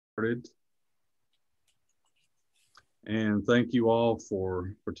started. And thank you all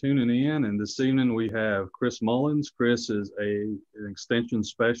for tuning in. And this evening we have Chris Mullins. Chris is an extension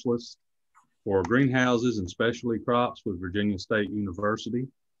specialist for greenhouses and specialty crops with Virginia State University.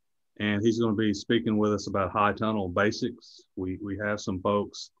 And he's going to be speaking with us about high tunnel basics. We have some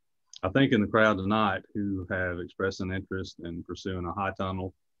folks, I think, in the crowd tonight who have expressed an interest in pursuing a high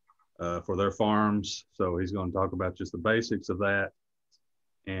tunnel for their farms. So he's going to talk about just the basics of that.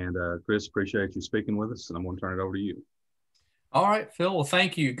 And Chris, appreciate you speaking with us, and I'm going to turn it over to you. All right, Phil. Well,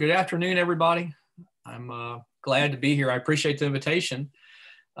 thank you. Good afternoon, everybody. I'm glad to be here. I appreciate the invitation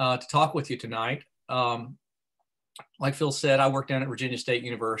to talk with you tonight. Like Phil said, I work down at Virginia State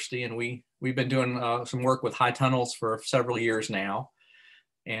University, and we've been doing some work with high tunnels for several years now.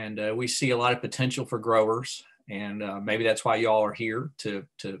 And we see a lot of potential for growers. And maybe that's why y'all are here to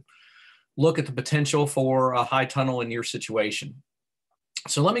look at the potential for a high tunnel in your situation.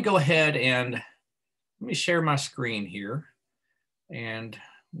 So let me go ahead and let me share my screen here, and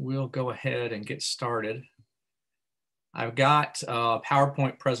we'll go ahead and get started. I've got a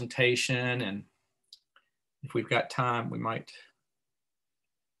PowerPoint presentation, and if we've got time, we might,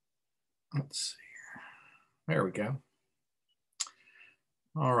 let's see here. There we go.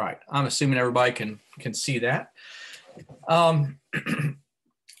 All right, I'm assuming everybody can see that.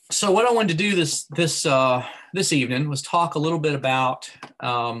 So what I wanted to do this evening was talk a little bit about,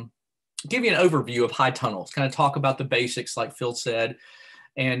 give you an overview of high tunnels, kind of talk about the basics like Phil said,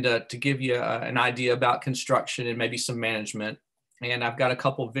 and to give you an idea about construction and maybe some management. And I've got a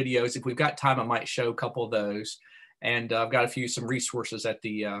couple of videos. If we've got time, I might show a couple of those. And I've got some resources at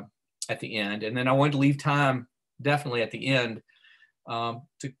the end. And then I wanted to leave time definitely at the end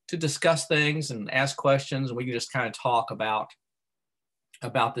to discuss things and ask questions. And we can just kind of talk about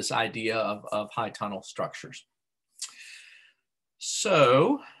this idea of high tunnel structures.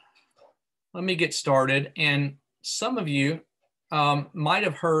 So let me get started. And some of you might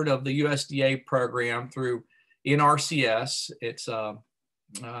have heard of the USDA program through NRCS. It's an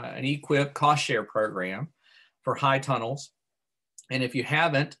EQIP cost share program for high tunnels. And if you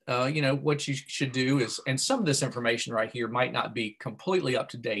haven't, what you should do is, and some of this information right here might not be completely up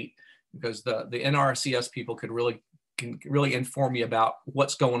to date, because the NRCS people can really inform you about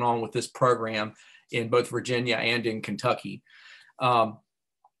what's going on with this program in both Virginia and in Kentucky.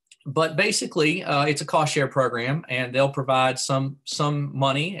 But basically, it's a cost share program, and they'll provide some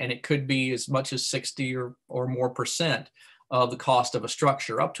money, and it could be as much as 60 or more % of the cost of a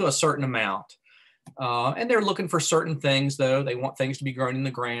structure, up to a certain amount. And they're looking for certain things, though. They want things to be grown in the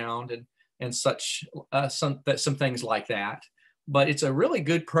ground and such, some things like that. But it's a really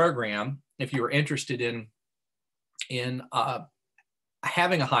good program if you're interested in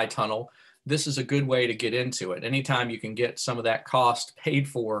having a high tunnel. This is a good way to get into it. Anytime you can get some of that cost paid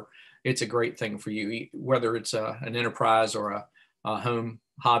for, it's a great thing for you, whether it's an enterprise or a home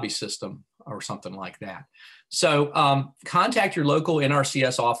hobby system or something like that. So contact your local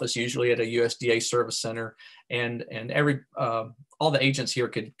NRCS office, usually at a USDA service center, and all the agents here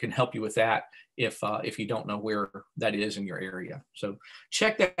can help you with that if you don't know where that is in your area. So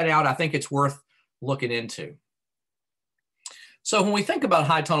check that out. I think it's worth looking into. So when we think about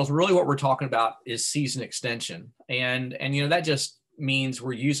high tunnels, really what we're talking about is season extension. And that just means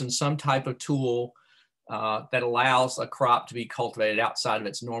we're using some type of tool that allows a crop to be cultivated outside of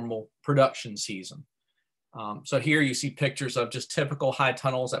its normal production season. So here you see pictures of just typical high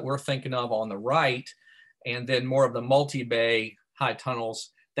tunnels that we're thinking of on the right, and then more of the multi-bay high tunnels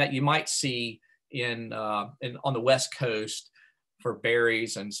that you might see on the West Coast for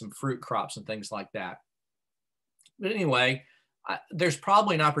berries and some fruit crops and things like that. But anyway, there's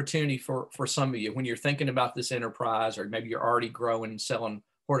probably an opportunity for some of you when you're thinking about this enterprise, or maybe you're already growing and selling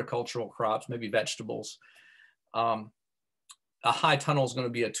horticultural crops, maybe vegetables. A high tunnel is going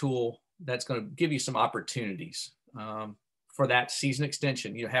to be a tool that's going to give you some opportunities for that season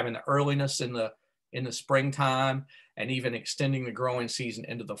extension. Having the earliness in the springtime, and even extending the growing season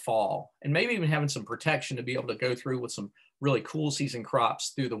into the fall, and maybe even having some protection to be able to go through with some really cool season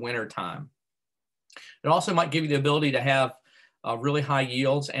crops through the winter time. It also might give you the ability to have really high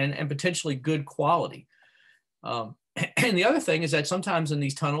yields and potentially good quality. And the other thing is that sometimes in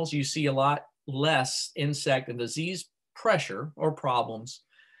these tunnels, you see a lot less insect and disease pressure or problems.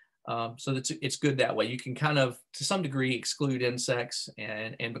 So it's good that way. You can kind of, to some degree, exclude insects,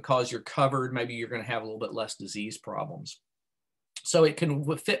 and because you're covered, maybe you're going to have a little bit less disease problems. So it can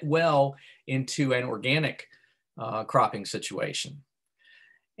fit well into an organic cropping situation.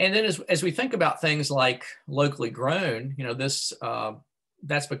 And then as we think about things like locally grown,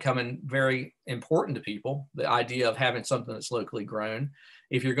 that's becoming very important to people, the idea of having something that's locally grown.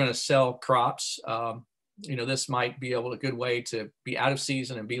 if you're going to sell crops, you know, this might be a good way to be out of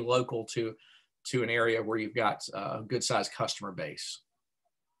season and be local to an area where you've got a good sized customer base.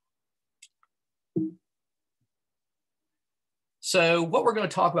 So what we're going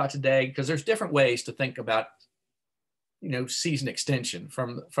to talk about today, because there's different ways to think about, you know, season extension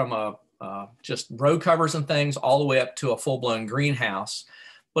from just row covers and things all the way up to a full-blown greenhouse.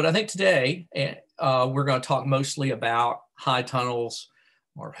 But I think today we're going to talk mostly about high tunnels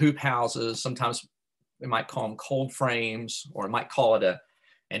or hoop houses. Sometimes we might call them cold frames, or it might call it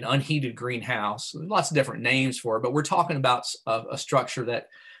an unheated greenhouse. There's lots of different names for it, but we're talking about a structure that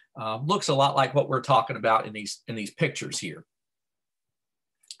looks a lot like what we're talking about in these pictures here.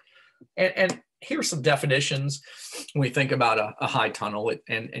 And here's some definitions when we think about a high tunnel,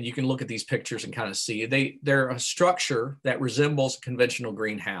 and you can look at these pictures and kind of see they're a structure that resembles a conventional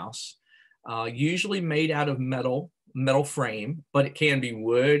greenhouse, usually made out of metal frame, but it can be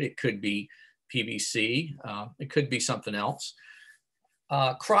wood, it could be PVC, it could be something else.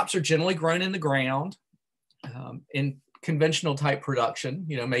 Crops are generally grown in the ground in conventional type production,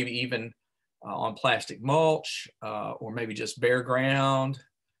 you know, maybe even on plastic mulch, or maybe just bare ground.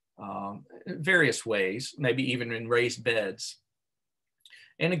 Various ways, maybe even in raised beds.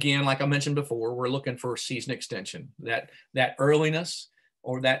 And again, like I mentioned before, we're looking for season extension, that earliness,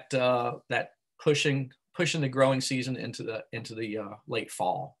 or that pushing the growing season into the late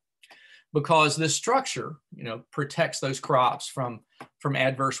fall, because this structure, you know, protects those crops from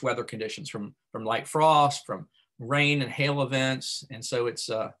adverse weather conditions, from light frost, from rain and hail events, and so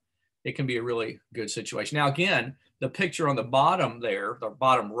it can be a really good situation. Now, again, the picture on the bottom there, the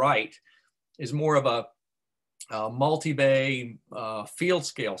bottom right, is more of a multi-bay field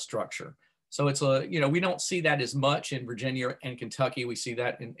scale structure. So it's you know, we don't see that as much in Virginia and Kentucky. We see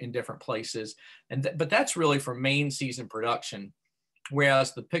that in different places. But that's really for main season production,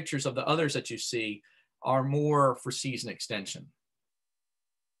 whereas the pictures of the others that you see are more for season extension.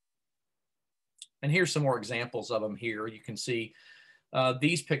 And here's some more examples of them here. You can see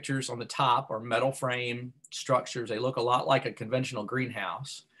these pictures on the top are metal frame structures. They look a lot like a conventional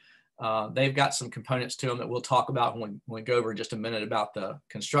greenhouse. They've got some components to them that we'll talk about when we go over in just a minute about the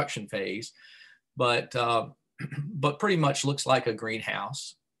construction phase, but pretty much looks like a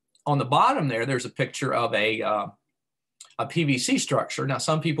greenhouse. On the bottom there's a picture of a PVC structure. Now,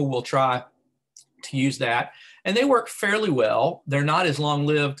 some people will try to use that, and they work fairly well. They're not as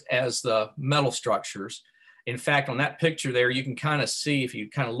long-lived as the metal structures. In fact, on that picture there, you can kind of see, if you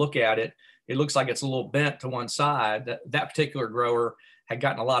kind of look at it, it looks like it's a little bent to one side. That particular grower had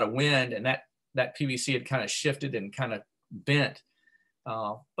gotten a lot of wind, and that PVC had kind of shifted and kind of bent.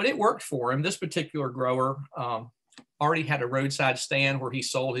 But it worked for him. This particular grower already had a roadside stand where he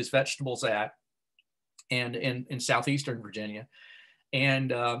sold his vegetables at, and in southeastern Virginia.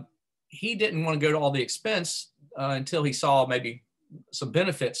 And he didn't want to go to all the expense until he saw maybe some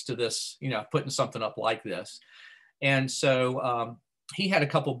benefits to this, you know, putting something up like this. And so he had a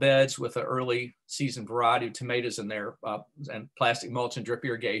couple beds with an early season variety of tomatoes in there, and plastic mulch and drip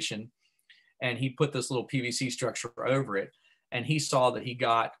irrigation. And he put this little PVC structure over it. And he saw that he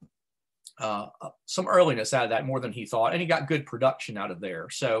got some earliness out of that, more than he thought. And he got good production out of there.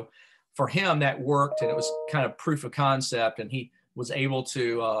 So for him, that worked, and it was kind of proof of concept. And he was able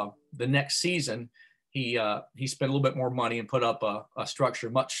to, the next season, he spent a little bit more money and put up a structure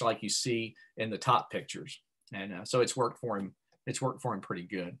much like you see in the top pictures. And so it's worked for him. It's worked for him pretty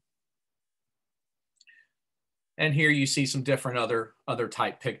good. And here you see some different other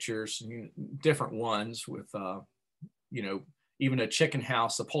type pictures, different ones with, you know, even a chicken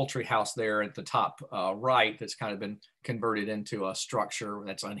house, a poultry house there at the top right that's kind of been converted into a structure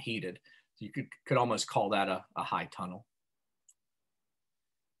that's unheated. So you could almost call that a high tunnel.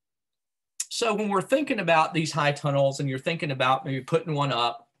 So when we're thinking about these high tunnels and you're thinking about maybe putting one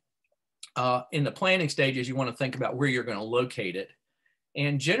up, in the planning stages, you want to think about where you're going to locate it.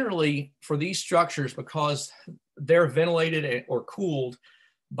 And generally for these structures, because they're ventilated or cooled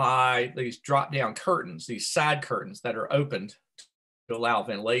by these drop-down curtains, these side curtains that are opened to allow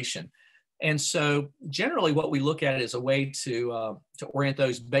ventilation. And so generally what we look at is a way to orient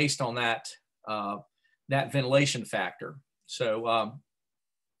those based on that ventilation factor. So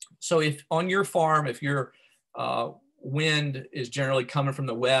so if on your farm, if your wind is generally coming from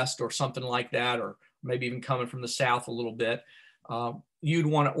the west or something like that, or maybe even coming from the south a little bit, you'd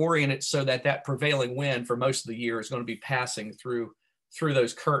want to orient it so that that prevailing wind for most of the year is going to be passing through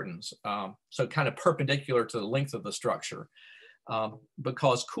those curtains. So kind of perpendicular to the length of the structure,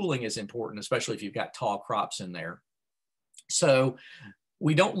 because cooling is important, especially if you've got tall crops in there. So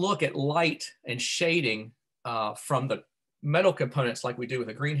we don't look at light and shading from metal components like we do with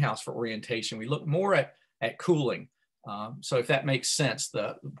a greenhouse for orientation, we look more at cooling. So if that makes sense,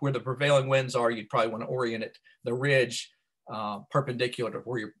 where the prevailing winds are, you'd probably want to orient it, the ridge, perpendicular to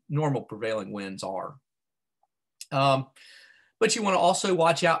where your normal prevailing winds are. But you want to also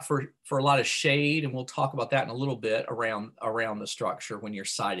watch out for a lot of shade, and we'll talk about that in a little bit around the structure when you're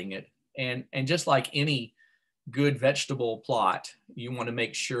siting it. And just like any good vegetable plot, you want to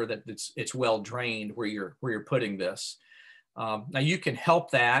make sure that it's well drained where you're putting this. Now you can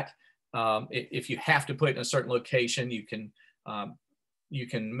help that if you have to put it in a certain location. You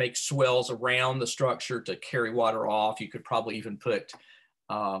can make swells around the structure to carry water off. You could probably even put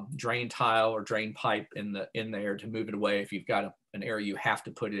drain tile or drain pipe in there to move it away if you've got an area you have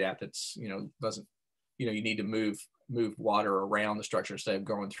to put it at that's doesn't you need to move water around the structure instead of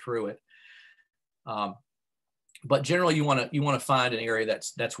going through it. But generally you want to find an area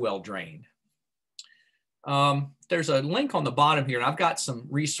that's well drained. There's a link on the bottom here, and I've got some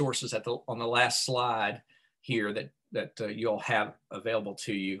resources on the last slide here that you'll have available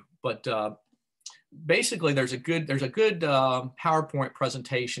to you. But basically, there's a good PowerPoint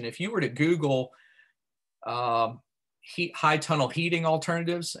presentation. If you were to Google high tunnel heating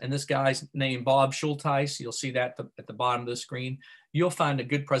alternatives, and this guy's named Bob Schulteis, you'll see that at the bottom of the screen. You'll find a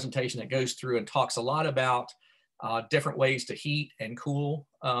good presentation that goes through and talks a lot about different ways to heat and cool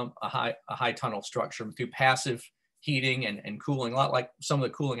a high tunnel structure through passive heating and cooling, a lot like some of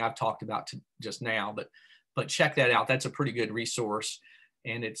the cooling I've talked about just now. But check that out. That's a pretty good resource,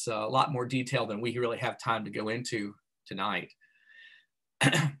 and it's a lot more detailed than we really have time to go into tonight.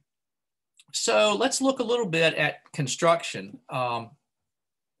 So let's look a little bit at construction,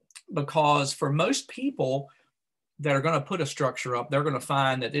 because for most people that are going to put a structure up, they're going to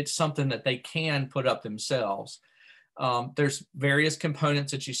find that it's something that they can put up themselves. There's various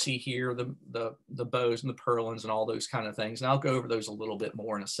components that you see here, the bows and the purlins and all those kind of things. And I'll go over those a little bit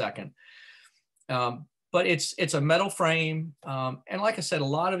more in a second. But it's a metal frame. And like I said, a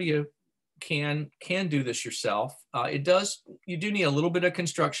lot of you can do this yourself. You do need a little bit of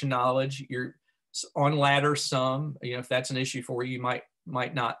construction knowledge. You're on ladder some, if that's an issue for you, you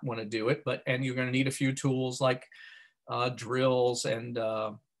might not want to do it, and you're going to need a few tools like drills and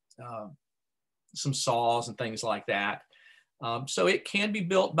some saws and things like that. So it can be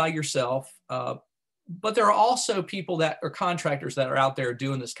built by yourself, but there are also people that are contractors that are out there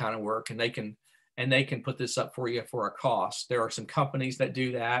doing this kind of work, and they can put this up for you for a cost. There are some companies that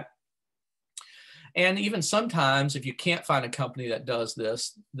do that. And even sometimes if you can't find a company that does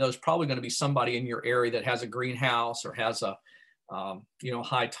this, there's probably going to be somebody in your area that has a greenhouse or has a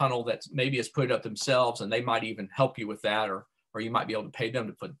high tunnel that maybe has put it up themselves, and they might even help you with that, or you might be able to pay them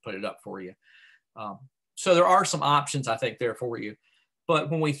to put it up for you. So there are some options, I think, there for you. But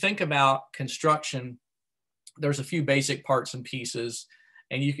when we think about construction, there's a few basic parts and pieces,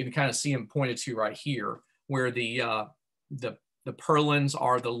 and you can kind of see them pointed to right here, where the purlins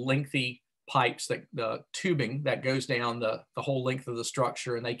are the lengthy pipes, the tubing that goes down the whole length of the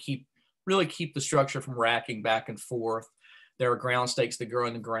structure, and they really keep the structure from racking back and forth. There are ground stakes that grow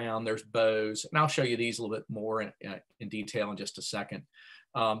in the ground. There's bows, and I'll show you these a little bit more in detail in just a second.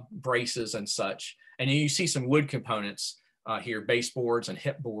 Braces and such. And you see some wood components here, baseboards and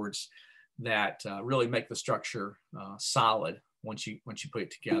hip boards that really make the structure solid once you put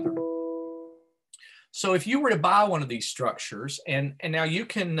it together. So if you were to buy one of these structures, and now you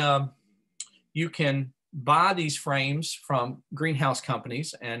can buy these frames from greenhouse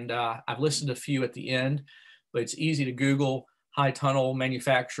companies, and I've listed a few at the end, but it's easy to Google high tunnel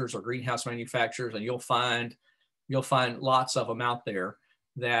manufacturers or greenhouse manufacturers, and you'll find lots of them out there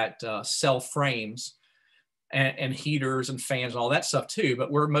that sell frames and heaters and fans and all that stuff too.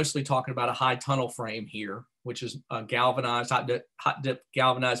 But we're mostly talking about a high tunnel frame here, which is a galvanized, hot dip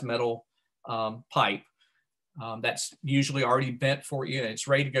galvanized metal pipe. That's usually already bent for you, and it's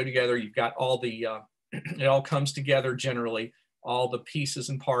ready to go together. You've got all the, it all comes together generally, all the pieces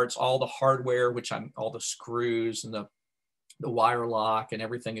and parts, all the hardware, all the screws and the wire lock and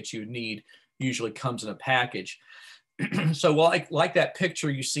everything that you would need usually comes in a package. So like that picture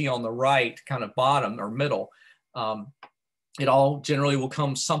you see on the right, kind of bottom or middle, it all generally will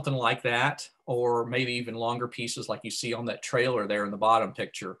come something like that, or maybe even longer pieces like you see on that trailer there in the bottom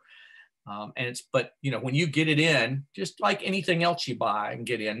picture. But when you get it in, just like anything else you buy and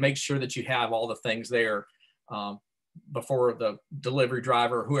get in, make sure that you have all the things there before the delivery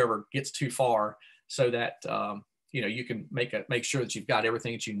driver or whoever gets too far, so that you can make sure that you've got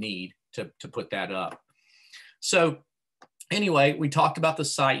everything that you need to put that up. So anyway, we talked about the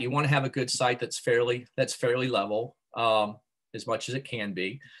site. You want to have a good site that's fairly level, as much as it can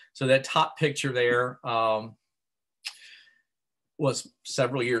be. So that top picture there, was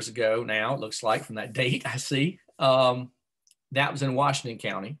several years ago now, it looks like from that date I see. That was in Washington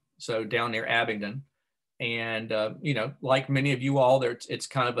County, so down near Abingdon. And, you know, like many of you all, there, it's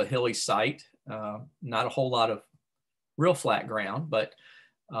kind of a hilly site, not a whole lot of real flat ground, but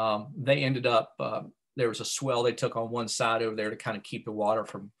they ended up, there was a swell they took on one side over there to kind of keep the water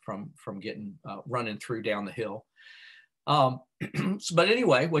from getting running through down the hill. But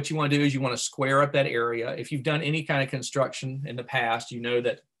anyway, what you want to do is you want to square up that area. If you've done any kind of construction in the past, you know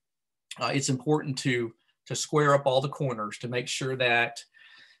that it's important to square up all the corners to make sure that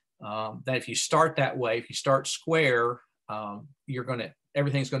that if you start that way, if you start square,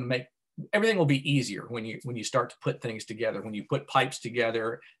 everything will be easier when you start to put things together. When you put pipes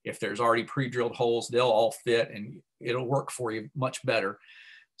together, if there's already pre-drilled holes, they'll all fit and it'll work for you much better.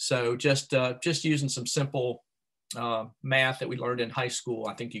 So just using some simple math that we learned in high school,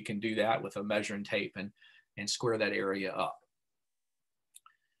 I think you can do that with a measuring tape and square that area up.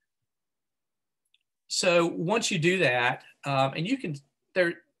 So once you do that, and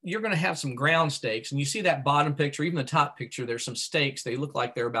you're going to have some ground stakes, and you see that bottom picture, even the top picture, there's some stakes. They look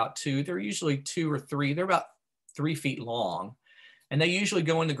like they're about they're usually 2 or 3, they're about 3 feet long, and they usually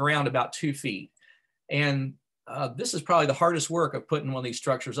go in the ground about 2 feet. And this is probably the hardest work of putting one of these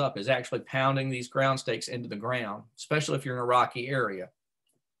structures up, is actually pounding these ground stakes into the ground, especially if you're in a rocky area.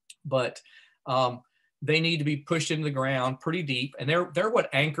 But they need to be pushed into the ground pretty deep, and they're what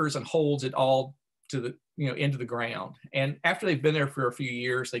anchors and holds it all to the, into the ground. And after they've been there for a few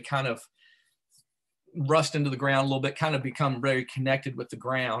years, they kind of rust into the ground a little bit, kind of become very connected with the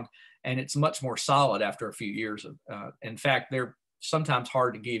ground, and it's much more solid after a few years. In fact, they're sometimes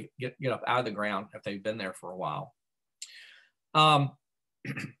hard to get up out of the ground if they've been there for a while. And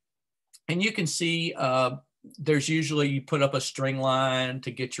you can see there's usually, you put up a string line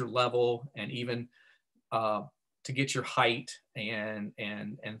to get your level, and even to get your height and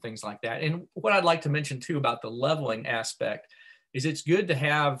things like that. And what I'd like to mention too about the leveling aspect is it's good to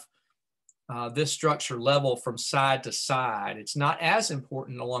have this structure level from side to side. It's not as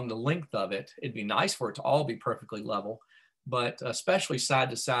important along the length of it. It'd be nice for it to all be perfectly level, but especially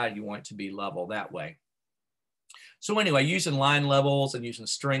side to side, you want it to be level that way. So anyway, using line levels and using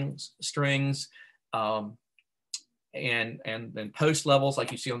strings and then post levels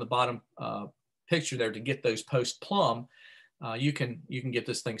like you see on the bottom picture there to get those posts plumb, you can get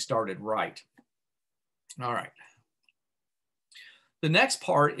this thing started right. All right. The next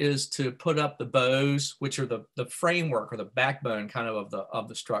part is to put up the bows, which are the framework or the backbone kind of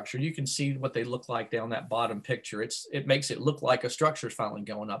the structure. You can see what they look like down that bottom picture. It makes it look like a structure is finally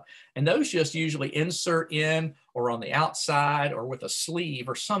going up. And those just usually insert in or on the outside or with a sleeve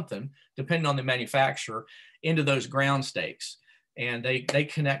or something, depending on the manufacturer, into those ground stakes. And they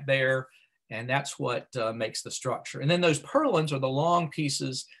connect there, and that's what makes the structure. And then those purlins are the long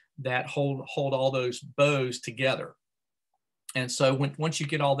pieces that hold all those bows together. And so once you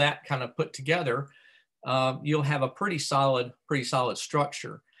get all that kind of put together, you'll have a pretty solid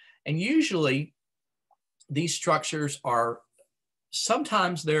structure. And usually these structures are,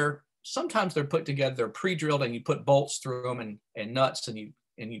 sometimes they're put together, they're pre-drilled, and you put bolts through them and nuts, and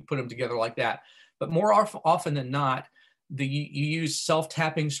you put them together like that. But more often than not, you use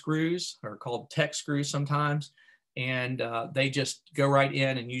self-tapping screws, or called Tech screws sometimes, and they just go right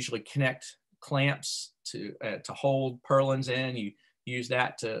in and usually connect clamps to hold purlins in. You use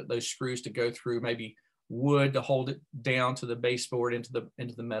those screws to go through maybe wood to hold it down to the baseboard, into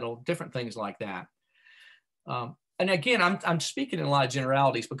the metal, different things like that. And again, I'm speaking in a lot of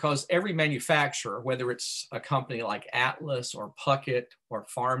generalities because every manufacturer, whether it's a company like Atlas or Puckett or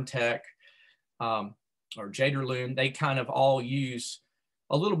FarmTech or Jaderloon, they kind of all use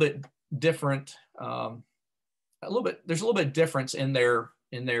a little bit different. There's a little bit of difference in their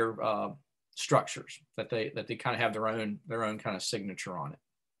structures that they kind of have their own kind of signature on it.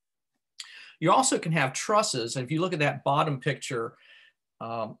 You also can have trusses, and if you look at that bottom picture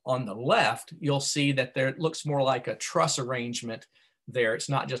on the left, you'll see that it looks more like a truss arrangement there. It's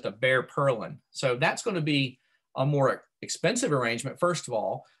not just a bare purlin. So that's going to be a more expensive arrangement, first of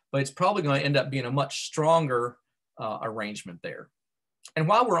all, but it's probably going to end up being a much stronger arrangement there. And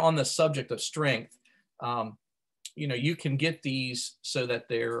while we're on the subject of strength, you can get these so that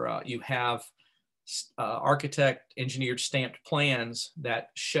you have architect engineered stamped plans that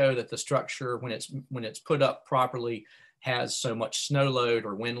show that the structure, when it's put up properly, has so much snow load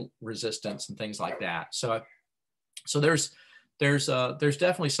or wind resistance and things like that. So there's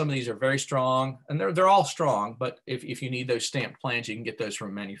definitely, some of these are very strong, and they're all strong, but if you need those stamped plans, you can get those from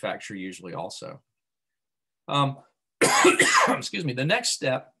a manufacturer usually also. Excuse me. The next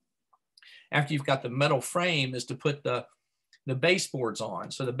step after you've got the metal frame is to put the the baseboard's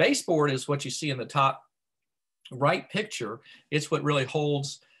on. So the baseboard is what you see in the top right picture. It's what really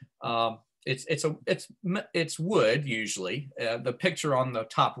holds, it's wood usually. The picture on the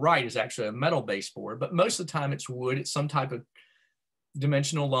top right is actually a metal baseboard, but most of the time it's wood. It's some type of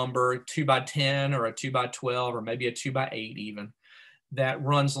dimensional lumber, 2x10 or a 2x12 or maybe a 2x8 even, that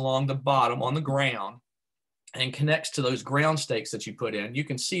runs along the bottom on the ground and connects to those ground stakes that you put in. You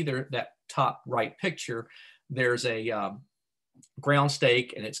can see there, that top right picture, there's a ground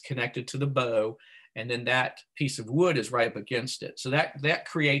stake and it's connected to the bow. And then that piece of wood is right up against it. So that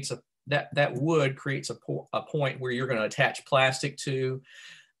creates that wood creates a point where you're going to attach plastic to,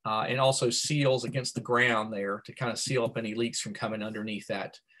 and also seals against the ground there to kind of seal up any leaks from coming underneath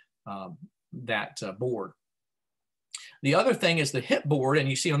that board. The other thing is the hip board, and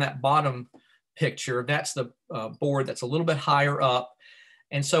you see on that bottom picture, that's the board that's a little bit higher up.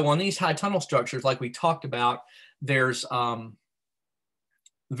 And so on these high tunnel structures, like we talked about, there's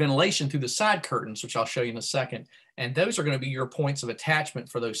ventilation through the side curtains, which I'll show you in a second. And those are going to be your points of attachment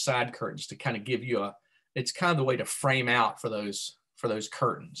for those side curtains to kind of give you it's kind of the way to frame out for those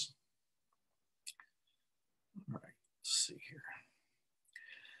curtains. All right, let's see here.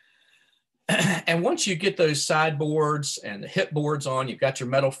 And once you get those sideboards and the hip boards on, you've got your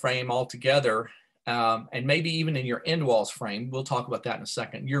metal frame all together, and maybe even in your end walls frame, we'll talk about that in a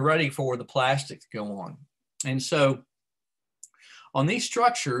second, you're ready for the plastic to go on. And so on these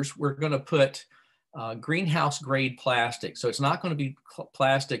structures, we're going to put greenhouse grade plastic. So it's not going to be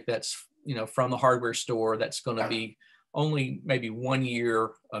plastic that's, from the hardware store, that's going to be only maybe 1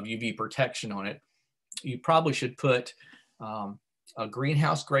 year of UV protection on it. You probably should put a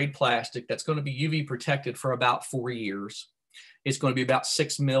greenhouse grade plastic that's going to be UV protected for about 4 years. It's going to be about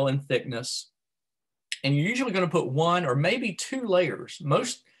 6 mil in thickness. And you're usually going to put 1 or maybe 2 layers.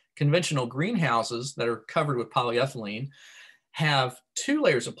 Most conventional greenhouses that are covered with polyethylene have 2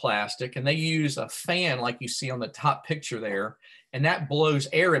 layers of plastic, and they use a fan like you see on the top picture there, and that blows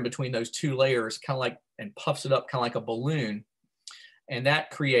air in between those 2 layers, kind of like, and puffs it up kind of like a balloon, and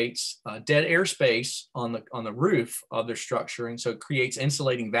that creates dead air space on the roof of their structure, and so it creates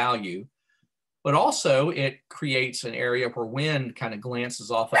insulating value, but also it creates an area where wind kind of glances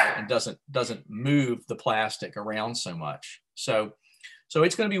off of it and doesn't move the plastic around so much. So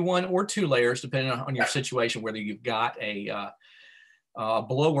it's going to be 1 or 2 layers depending on your situation, whether you've got a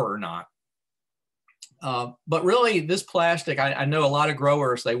blower or not. But really, this plastic, I know a lot of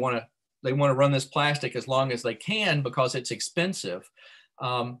growers, they want to run this plastic as long as they can because it's expensive.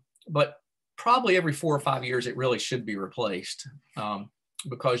 But probably every 4 or 5 years, it really should be replaced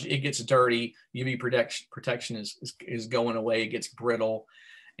because it gets dirty. UV protection is going away. It gets brittle.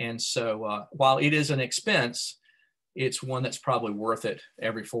 And so while it is an expense, it's one that's probably worth it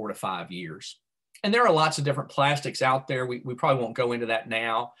every 4 to 5 years. And there are lots of different plastics out there. We probably won't go into that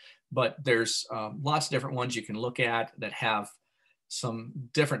now, but there's lots of different ones you can look at that have some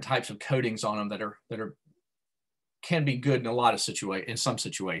different types of coatings on them that can be good in a lot of some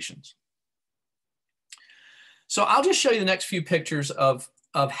situations. So I'll just show you the next few pictures of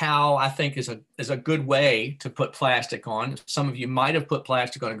how I think is a good way to put plastic on. Some of you might have put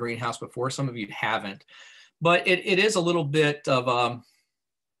plastic on a greenhouse before, some of you haven't. But it is a little bit of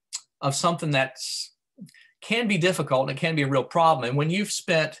something that can be difficult and it can be a real problem. And when you've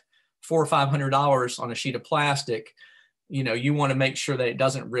spent $400 or $500 on a sheet of plastic, you want to make sure that it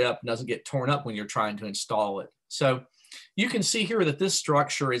doesn't rip, doesn't get torn up when you're trying to install it. So you can see here that this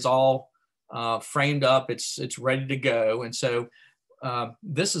structure is all framed up. It's ready to go. And so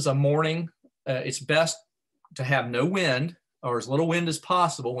this is a morning. It's best to have no wind, or as little wind as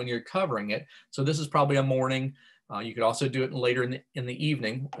possible when you're covering it. So this is probably a morning. You could also do it later in the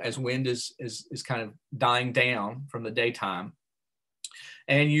evening as wind is kind of dying down from the daytime.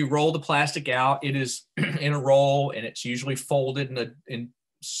 And you roll the plastic out. It is in a roll, and it's usually folded in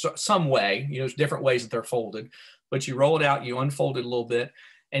some way. There's different ways that they're folded, but you roll it out, you unfold it a little bit,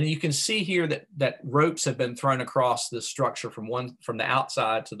 and you can see here that ropes have been thrown across the structure from the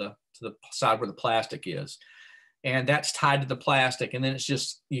outside to the side where the plastic is. And that's tied to the plastic. And then it's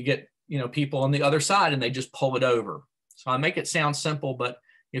just, you get, people on the other side and they just pull it over. So I make it sound simple, but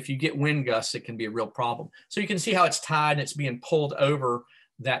if you get wind gusts, it can be a real problem. So you can see how it's tied and it's being pulled over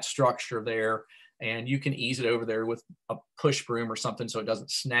that structure there. And you can ease it over there with a push broom or something so it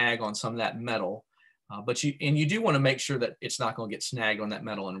doesn't snag on some of that metal. But you do want to make sure that it's not going to get snagged on that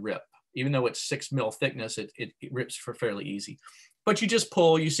metal and rip. Even though it's 6 mil thickness, it rips for fairly easy. But you just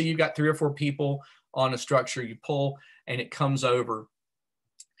pull, you see you've got 3 or 4 people on a structure, you pull and it comes over.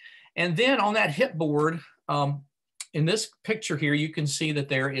 And then on that hip board, in this picture here, you can see that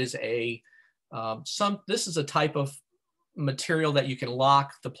there is this is a type of material that you can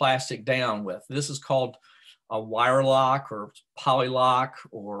lock the plastic down with. This is called a wire lock or poly lock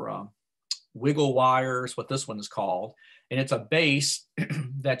or wiggle wires, what this one is called. And it's a base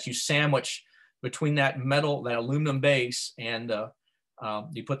that you sandwich between that metal, that aluminum base, and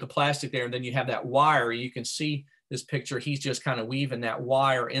you put the plastic there, and then you have that wire. You can see this picture, he's just kind of weaving that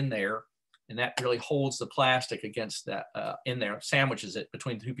wire in there, and that really holds the plastic against that in there, sandwiches it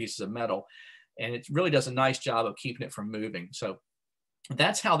between two pieces of metal. And it really does a nice job of keeping it from moving. So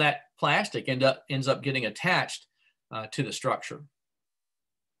that's how that plastic ends up getting attached to the structure.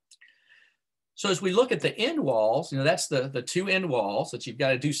 So as we look at the end walls, that's the two end walls that you've got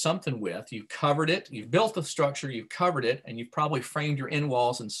to do something with. You've covered it, you've built the structure, you've covered it, and you've probably framed your end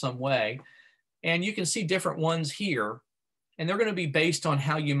walls in some way. And you can see different ones here, and they're going to be based on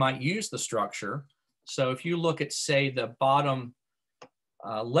how you might use the structure. So if you look at, say, the bottom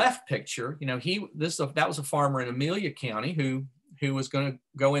left picture, that was a farmer in Amelia County who was going to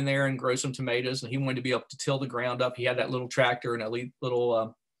go in there and grow some tomatoes, and he wanted to be able to till the ground up. He had that little tractor and a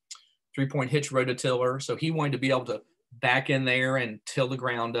little 3-point hitch rototiller, so he wanted to be able to back in there and till the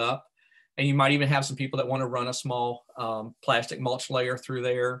ground up. And you might even have some people that want to run a small plastic mulch layer through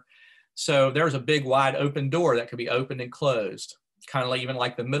there. So there's a big wide open door that could be opened and closed, kind of like, even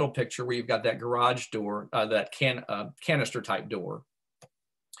like the middle picture where you've got that garage door, that canister type door.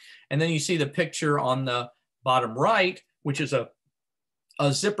 And then you see the picture on the bottom right, which is a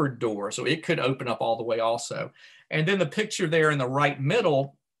zippered door, so it could open up all the way also. And then the picture there in the right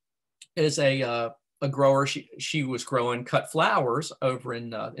middle is a grower. She was growing cut flowers over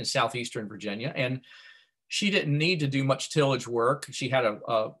in southeastern Virginia, and she didn't need to do much tillage work. She had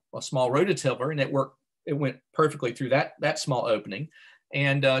a small rototiller, and it went perfectly through that small opening.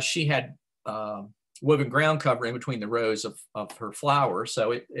 And she had woven ground cover in between the rows of her flowers,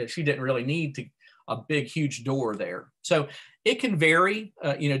 so she didn't really need a big, huge door there. So it can vary,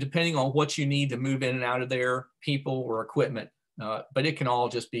 depending on what you need to move in and out of there, people or equipment. But it can all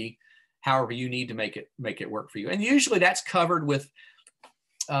just be however you need to make it work for you. And usually that's covered with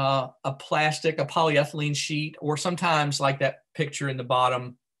a polyethylene sheet, or sometimes like that picture in the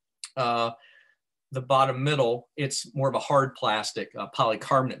bottom middle, it's more of a hard plastic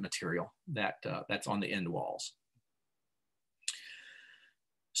polycarbonate material that's on the end walls.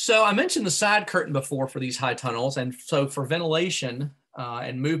 So I mentioned the side curtain before for these high tunnels, and so for ventilation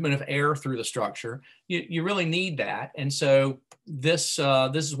and movement of air through the structure, you really need that. And so this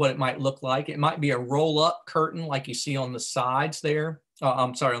is what it might look like. It might be a roll-up curtain like you see on the sides there.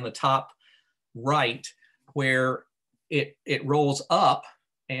 On the top right, where it rolls up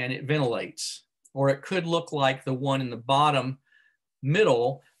and it ventilates. Or it could look like the one in the bottom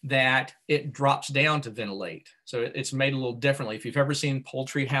middle that it drops down to ventilate. So it's made a little differently. If you've ever seen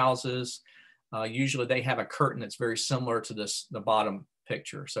poultry houses, usually they have a curtain that's very similar to the bottom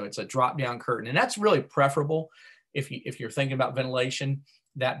picture. So it's a drop down curtain, and that's really preferable if you're thinking about ventilation.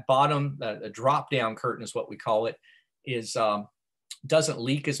 That bottom, the drop down curtain is what we call it, is doesn't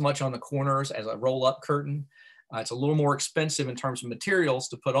leak as much on the corners as a roll up curtain. It's a little more expensive in terms of materials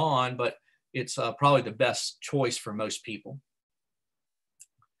to put on, but it's probably the best choice for most people.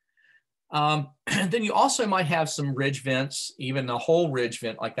 Then you also might have some ridge vents, even a whole ridge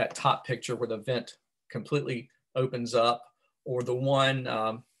vent like that top picture where the vent completely opens up, or the one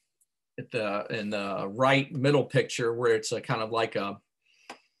in the right middle picture where it's a kind of like a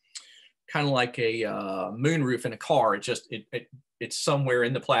moonroof in a car. It's somewhere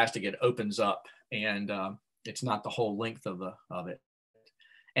in the plastic, it opens up, and it's not the whole length of it.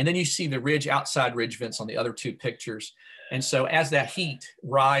 And then you see the outside ridge vents on the other two pictures. And so as that heat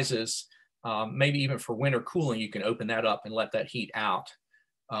rises, maybe even for winter cooling, you can open that up and let that heat out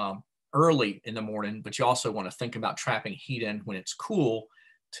early in the morning, but you also want to think about trapping heat in when it's cool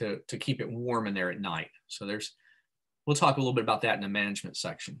to keep it warm in there at night. So we'll talk a little bit about that in the management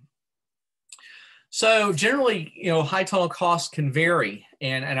section. So generally, high tunnel costs can vary,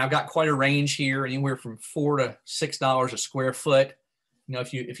 and I've got quite a range here, anywhere from $4 to $6 a square foot.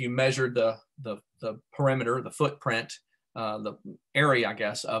 If you measured the perimeter, the footprint, the area, I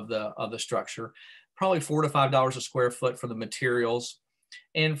guess, of the structure, probably $4 to $5 a square foot for the materials,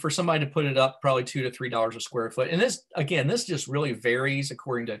 and for somebody to put it up, probably $2 to $3 a square foot. And this just really varies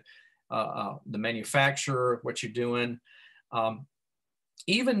according to the manufacturer, what you're doing.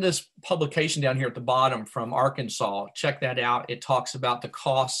 Even this publication down here at the bottom from Arkansas, check that out. It talks about the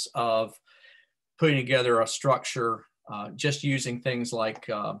costs of putting together a structure just using things like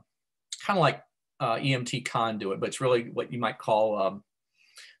kind of like EMT conduit, but it's really what you might call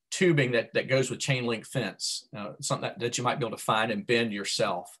tubing that goes with chain link fence, something that you might be able to find and bend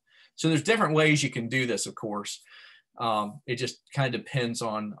yourself. So there's different ways you can do this, of course. It just kind of depends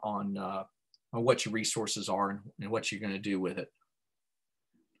on what your resources are and what you're going to do with it.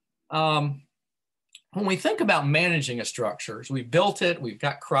 When we think about managing a structure, so we've built it, we've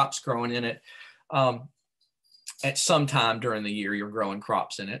got crops growing in it. At some time during the year, you're growing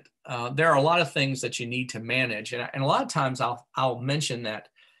crops in it. There are a lot of things that you need to manage. And a lot of times I'll mention that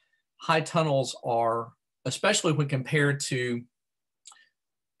high tunnels are, especially when compared to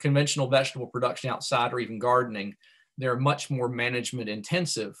conventional vegetable production outside or even gardening, they're much more management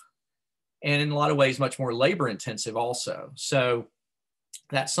intensive and in a lot of ways much more labor intensive also. So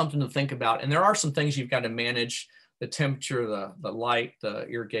that's something to think about. And there are some things you've got to manage: the temperature, the light, the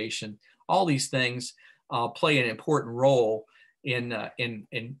irrigation. All these things play an important role in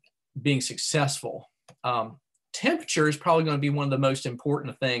being successful. Temperature is probably going to be one of the most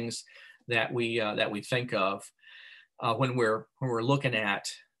important things that we think of when we're looking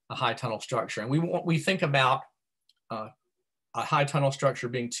at a high tunnel structure. And we think about a high tunnel structure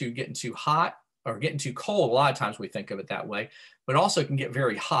getting too hot or getting too cold. A lot of times we think of it that way, but also can get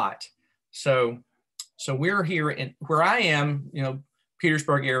very hot. So we're here in where I am,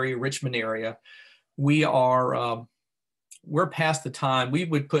 Petersburg area, Richmond area. We're past the time we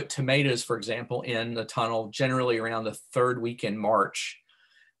would put tomatoes, for example, in the tunnel generally around the third week in March.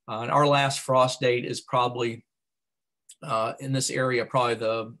 And our last frost date is probably in this area, probably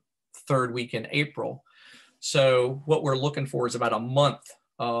the third week in April. So what we're looking for is about a month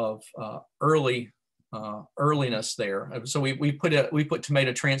of earliness there. So we put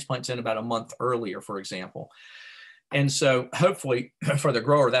tomato transplants in about a month earlier, for example. And so hopefully for the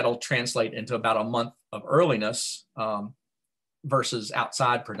grower, that'll translate into about a month of earliness versus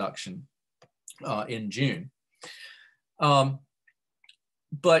outside production in June.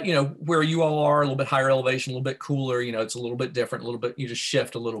 But, where you all are, a little bit higher elevation, a little bit cooler, it's a little bit different, you just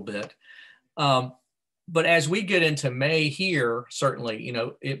shift a little bit. But as we get into May here, certainly,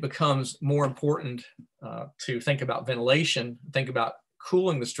 it becomes more important to think about ventilation, think about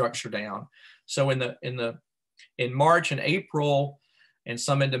cooling the structure down. So in March and April and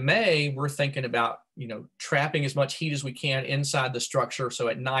some into May, we're thinking about, trapping as much heat as we can inside the structure. So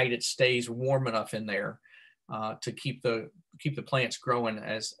at night it stays warm enough in there to keep the plants growing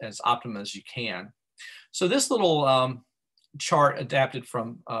as optimum as you can. So this little chart adapted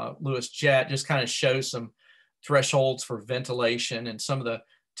from Lewis Jett just kind of shows some thresholds for ventilation and some of the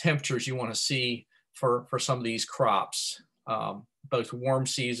temperatures you want to see for some of these crops, both warm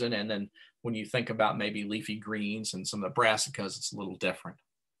season and then when you think about maybe leafy greens and some of the brassicas, it's a little different.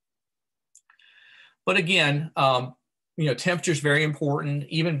 But again, temperature is very important,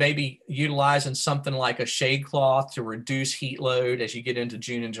 even maybe utilizing something like a shade cloth to reduce heat load as you get into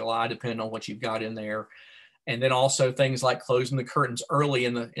June and July, depending on what you've got in there. And then also things like closing the curtains early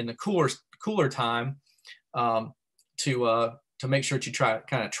in the cooler time to make sure that you try to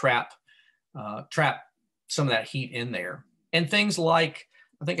kind of trap some of that heat in there. And things like,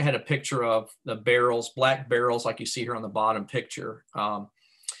 I think I had a picture of the barrels, black barrels like you see here on the bottom picture,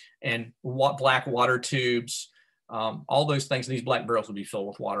 and black water tubes, all those things. These black barrels would be filled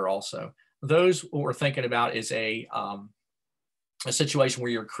with water also. Those, what we're thinking about is a situation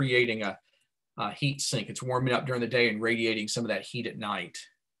where you're creating a heat sink. It's warming up during the day and radiating some of that heat at night.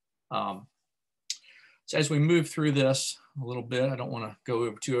 So as we move through this a little bit, I don't want to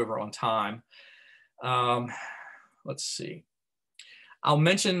go over on time. Let's see. I'll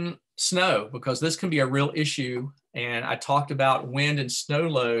mention snow because this can be a real issue. And I talked about wind and snow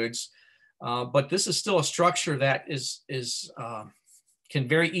loads, but this is still a structure that can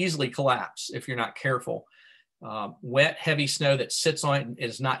very easily collapse if you're not careful. Wet, heavy snow that sits on it and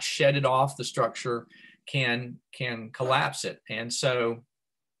is not shedded off the structure can collapse it. And so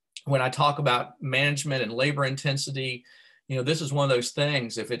when I talk about management and labor intensity, this is one of those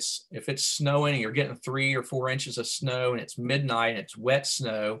things. If it's snowing and you're getting 3 or 4 inches of snow and it's midnight and it's wet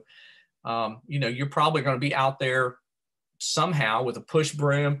snow, you're probably going to be out there somehow with a push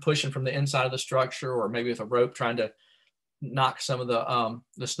broom pushing from the inside of the structure, or maybe with a rope trying to knock some of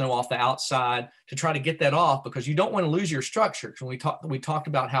the snow off the outside to try to get that off, because you don't want to lose your structure. When we talked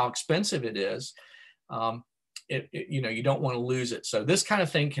about how expensive it is, you don't want to lose it. So this kind of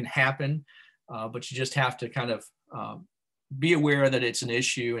thing can happen, but you just have to kind of be aware that it's an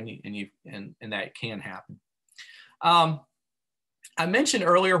issue and that it can happen. I mentioned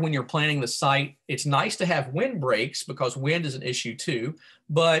earlier when you're planning the site, it's nice to have wind breaks because wind is an issue too,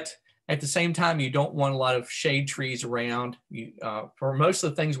 but at the same time, you don't want a lot of shade trees around. For most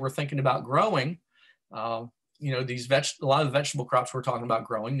of the things we're thinking about growing, a lot of the vegetable crops we're talking about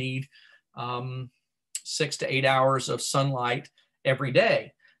growing need 6 to 8 hours of sunlight every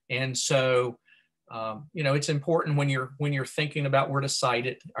day. And so You know, it's important when you're thinking about where to site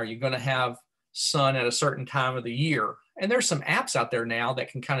it. Are you going to have sun at a certain time of the year? And there's some apps out there now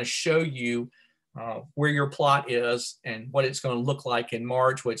that can kind of show you where your plot is and what it's going to look like in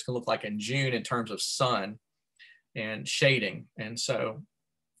March, what it's going to look like in June in terms of sun and shading. And so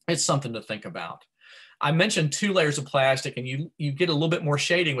it's something to think about. I mentioned 2 layers of plastic, and you get a little bit more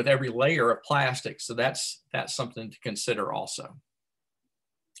shading with every layer of plastic. So that's something to consider also.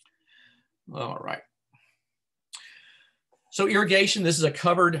 All right. So irrigation, this is a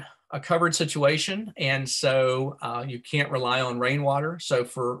covered situation. And so you can't rely on rainwater. So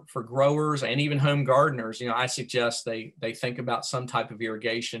for growers and even home gardeners, you know, I suggest they think about some type of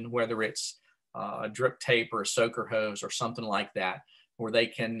irrigation, whether it's a drip tape or a soaker hose or something like that, where they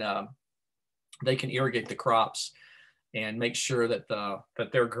can irrigate the crops and make sure that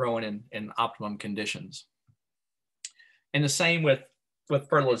they're growing in optimum conditions. And the same with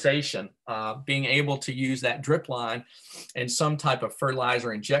fertilization, being able to use that drip line and some type of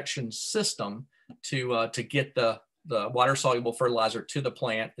fertilizer injection system to get the water soluble fertilizer to the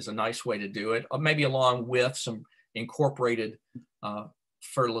plant is a nice way to do it, maybe along with some incorporated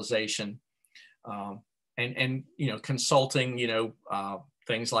fertilization, and you know, consulting, you know,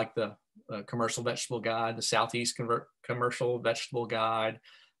 things like the Commercial Vegetable Guide, the Southeast Commercial Vegetable Guide,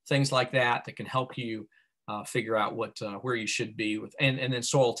 things like that can help you figure out where you should be with, and then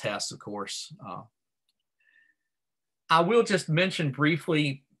soil tests, of course. I will just mention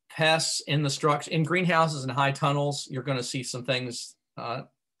briefly pests in the structure, in greenhouses and high tunnels. You're going to see some things.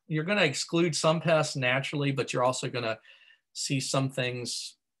 You're going to exclude some pests naturally, but you're also going to see some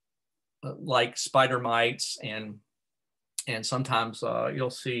things like spider mites, and sometimes you'll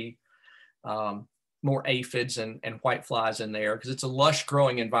see more aphids and white flies in there, because it's a lush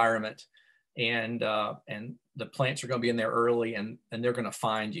growing environment. And the plants are going to be in there early, and they're going to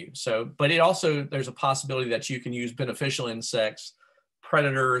find you. So, but it also, there's a possibility that you can use beneficial insects,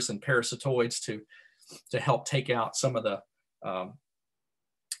 predators and parasitoids to help take out some of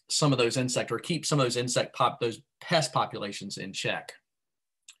those insects, or keep some of those those pest populations in check.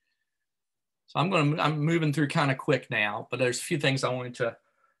 So I'm moving through kind of quick now, but there's a few things I wanted to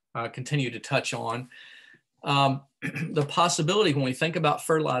continue to touch on. The possibility, when we think about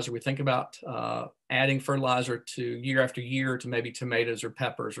fertilizer, we think about adding fertilizer to year after year to maybe tomatoes or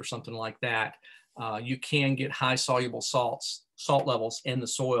peppers or something like that. You can get high soluble salt levels in the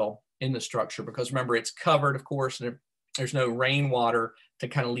soil, in the structure, because remember, it's covered, of course, and there's no rainwater to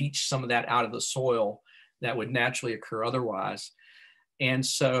kind of leach some of that out of the soil that would naturally occur otherwise. And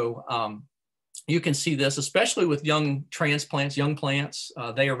so you can see this, especially with young transplants, young plants.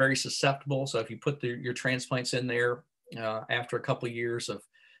 They are very susceptible. So if you put your transplants in there after a couple of years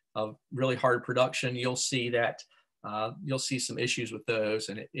of really hard production, you'll see that you'll see some issues with those,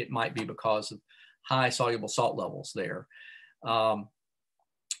 and it might be because of high soluble salt levels there.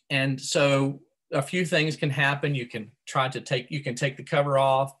 And so a few things can happen. You can take the cover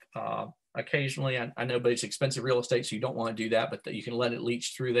off. Occasionally, I know, but it's expensive real estate, so you don't want to do that, but you can let it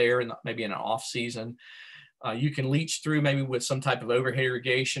leach through there, and maybe in an off season. You can leach through maybe with some type of overhead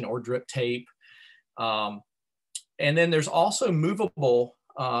irrigation or drip tape. And then there's also movable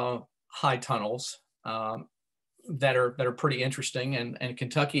high tunnels that are pretty interesting. And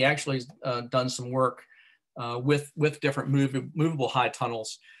Kentucky actually has done some work with different movable high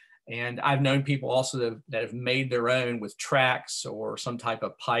tunnels. And I've known people also that have made their own with tracks or some type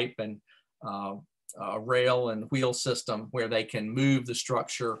of pipe and rail and wheel system, where they can move the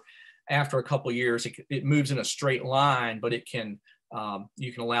structure after a couple of years. It moves in a straight line, but it can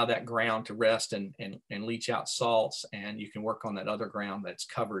you can allow that ground to rest and leach out salts, and you can work on that other ground that's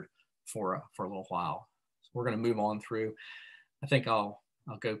covered for a little while. So we're going to move on through. I think I'll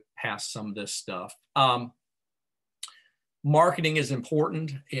go past some of this stuff. Marketing is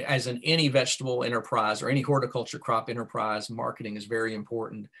important, as in any vegetable enterprise or any horticulture crop enterprise. Marketing is very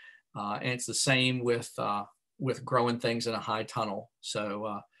important, and it's the same with growing things in a high tunnel.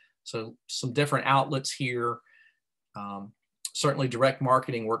 So some different outlets here. Certainly, direct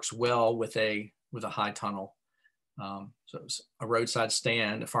marketing works well with a high tunnel. So it's a roadside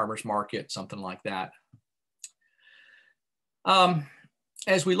stand, a farmer's market, something like that.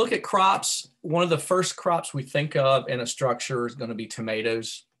 As we look at crops, one of the first crops we think of in a structure is going to be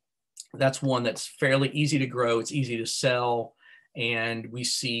tomatoes. That's one that's fairly easy to grow. It's easy to sell. And we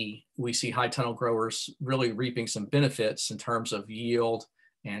see high tunnel growers really reaping some benefits in terms of yield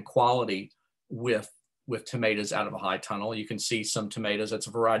and quality with tomatoes out of a high tunnel. You can see some tomatoes. That's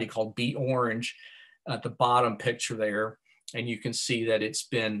a variety called Beet Orange at the bottom picture there. And you can see that it's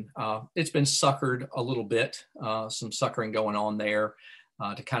been suckered a little bit, some suckering going on there.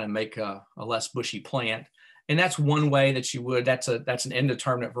 to kind of make a less bushy plant. And that's one way that you would, that's an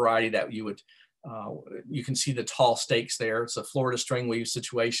indeterminate variety that you would, you can see the tall stakes there. It's a Florida stringweave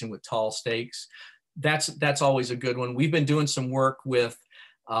situation with tall stakes. That's always a good one. We've been doing some work with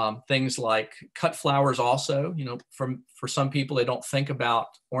things like cut flowers also. You know, for some people, they don't think about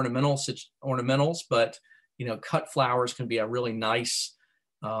ornamentals, but you know, cut flowers can be a really nice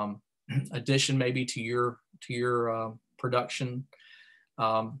addition maybe to your production.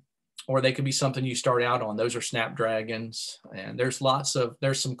 Or they could be something you start out on. Those are snapdragons, and there's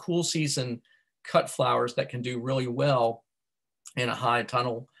some cool season cut flowers that can do really well in a high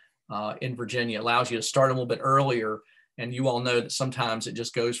tunnel in Virginia. It allows you to start a little bit earlier, and you all know that sometimes it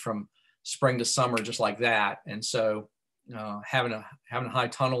just goes from spring to summer just like that. And so having a high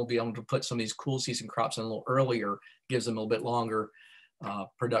tunnel, be able to put some of these cool season crops in a little earlier gives them a little bit longer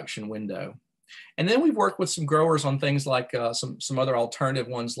production window. And then we've worked with some growers on things like some other alternative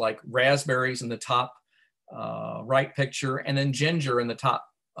ones like raspberries in the top right picture, and then ginger in the top,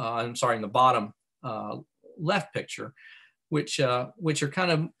 in the bottom left picture, which are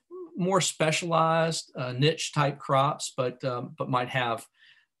kind of more specialized niche type crops, but might have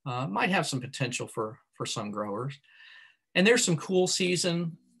some potential for some growers. And there's some cool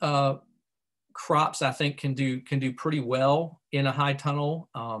season crops I think can do pretty well in a high tunnel.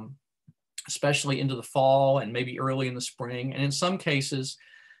 Especially into the fall and maybe early in the spring. And in some cases,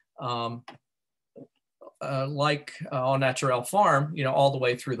 like on Naturel Farm, you know, all the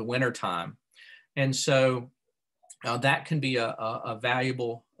way through the winter time. And so that can be a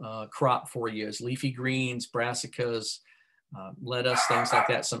valuable crop for you, as leafy greens, brassicas, lettuce, things like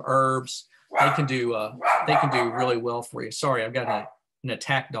that, some herbs. They can do really well for you. Sorry, I've got an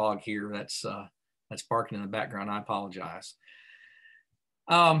attack dog here that's barking in the background. I apologize.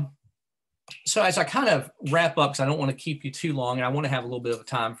 So as I kind of wrap up, because I don't want to keep you too long, and I want to have a little bit of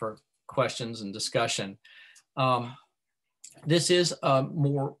time for questions and discussion. This is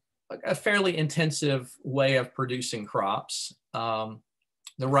a fairly intensive way of producing crops. The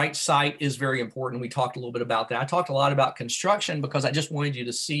right site is very important. We talked a little bit about that. I talked a lot about construction because I just wanted you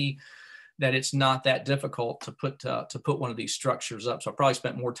to see that it's not that difficult to put one of these structures up. So I probably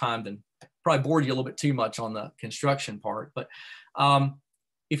spent more time than, probably bored you a little bit too much on the construction part. But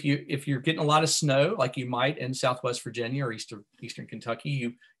if you're getting a lot of snow, like you might in Southwest Virginia or Eastern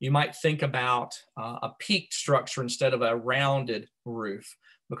Kentucky, you might think about a peaked structure instead of a rounded roof,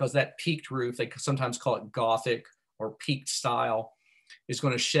 because that peaked roof, they sometimes call it Gothic or peaked style, is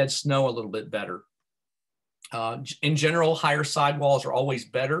going to shed snow a little bit better. In general, higher sidewalls are always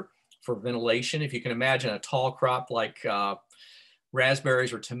better for ventilation. If you can imagine a tall crop like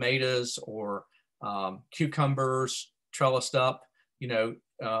raspberries or tomatoes or cucumbers trellised up, you know,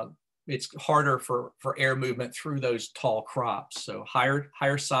 it's harder for air movement through those tall crops. So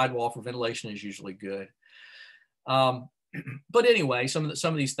higher sidewall for ventilation is usually good. But anyway, some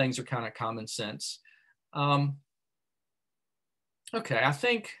of these things are kind of common sense. Okay, I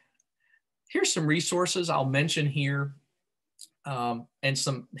think here's some resources I'll mention here. And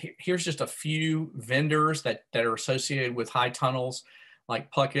here's just a few vendors that are associated with high tunnels,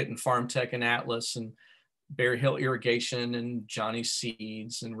 like Puckett and Farm Tech and Atlas and Berry Hill Irrigation and Johnny's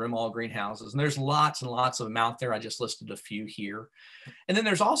Seeds and Rimall Greenhouses. And there's lots and lots of them out there. I just listed a few here. And then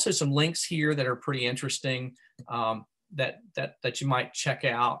there's also some links here that are pretty interesting that you might check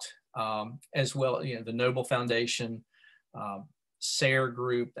out as well. You know, the Noble Foundation, SARE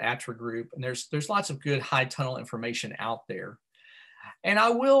Group, the ATRA Group, and there's lots of good high tunnel information out there. And I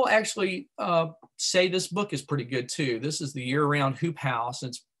will actually say this book is pretty good too. This is the Year-Round Hoop House.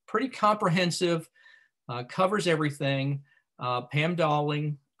 It's pretty comprehensive, covers everything. Pam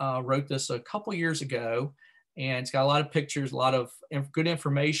Dowling wrote this a couple years ago, and it's got a lot of pictures, a lot of good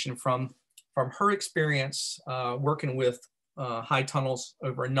information from her experience working with high tunnels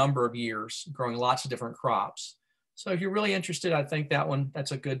over a number of years, growing lots of different crops. So if you're really interested, I think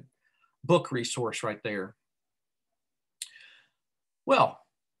that's a good book resource right there. Well,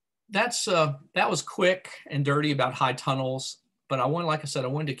 that was quick and dirty about high tunnels, but like I said, I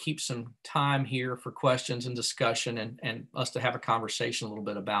wanted to keep some time here for questions and discussion and us to have a conversation a little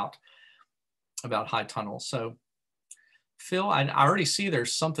bit about high tunnels. So Phil, I already see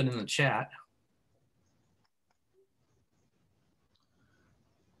there's something in the chat.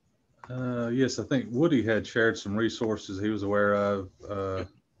 Yes, I think Woody had shared some resources he was aware of.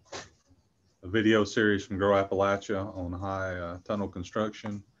 A video series from Grow Appalachia on high tunnel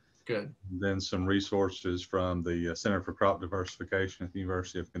construction. Good. And then some resources from the Center for Crop Diversification at the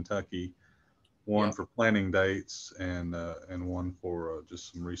University of Kentucky. One for planting dates and one for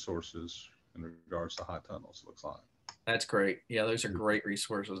just some resources in regards to high tunnels, looks like. That's great. Yeah, those are great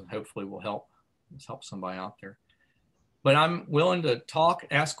resources, and hopefully will help somebody out there. But I'm willing to talk,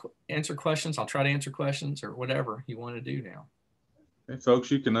 answer questions. I'll try to answer questions or whatever you want to do now. Okay, folks,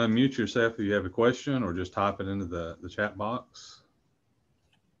 you can unmute yourself if you have a question or just type it into the chat box.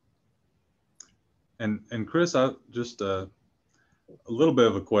 And Chris, I just a little bit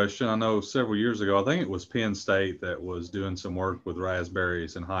of a question. I know several years ago, I think it was Penn State that was doing some work with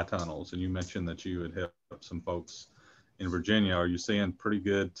raspberries and high tunnels, and you mentioned that you had helped some folks in Virginia. Are you seeing pretty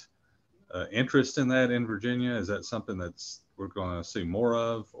good interest in that in Virginia? Is that something that's we're going to see more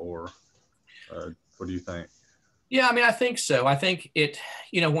of, or what do you think? Yeah, I mean, I think so. I think it,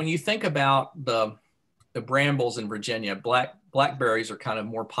 when you think about the brambles in Virginia, blackberries are kind of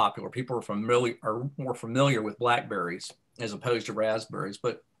more popular. People are more familiar with blackberries as opposed to raspberries,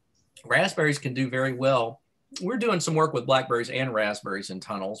 but raspberries can do very well. We're doing some work with blackberries and raspberries in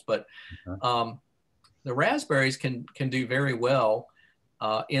tunnels, but the raspberries can do very well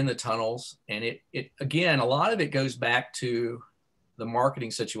in the tunnels. And it again, a lot of it goes back to the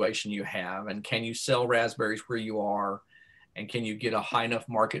marketing situation you have, and can you sell raspberries where you are, and can you get a high enough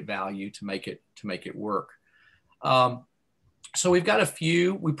market value to make it work. So we've got a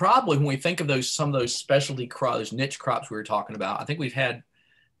few. We probably, when we think of some of those specialty crops, those niche crops we were talking about, I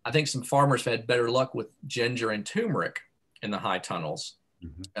think some farmers have had better luck with ginger and turmeric in the high tunnels.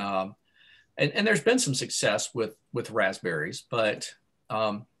 Mm-hmm. And there's been some success with raspberries, but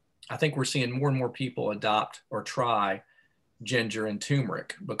I think we're seeing more and more people adopt or try ginger and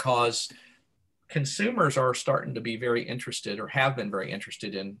turmeric because consumers are starting to be very interested, or have been very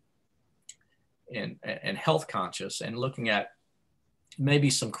interested in health conscious, and looking at maybe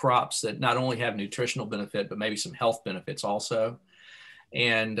some crops that not only have nutritional benefit, but maybe some health benefits also.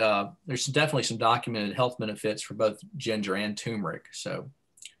 And there's definitely some documented health benefits for both ginger and turmeric. So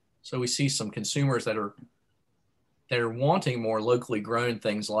we see some consumers that are wanting more locally grown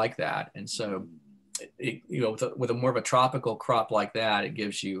things like that. And so, with a more of a tropical crop like that, it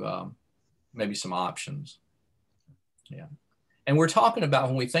gives you maybe some options. Yeah. And we're talking about,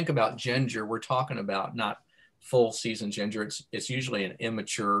 when we think about ginger, we're talking about not full season ginger. It's usually an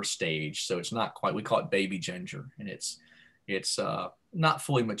immature stage. So it's not quite, we call it baby ginger, and it's not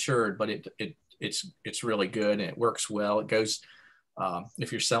fully matured, but it's really good and it works well. It goes,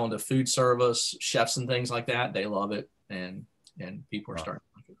 if you're selling to food service, chefs and things like that, they love it, and people are starting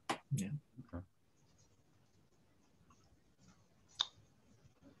to like it. Yeah. Okay.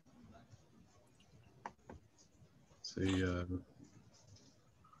 See,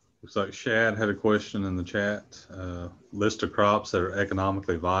 looks like Shad had a question in the chat. List of crops that are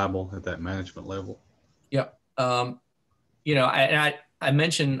economically viable at that management level. Yep. I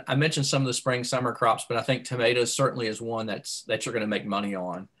mentioned some of the spring summer crops, but I think tomatoes certainly is one that you're going to make money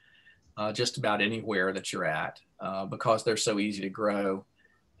on just about anywhere that you're at because they're so easy to grow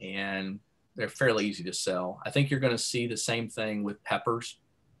and they're fairly easy to sell. I think you're going to see the same thing with peppers.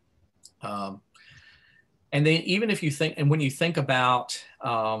 And then even if you think, and when you think about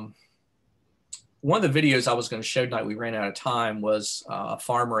one of the videos I was going to show tonight, we ran out of time, was a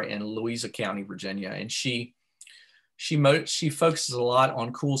farmer in Louisa County, Virginia, and she focuses a lot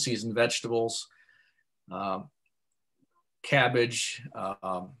on cool season vegetables, cabbage,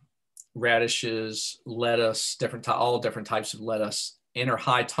 radishes, lettuce, all different types of lettuce in her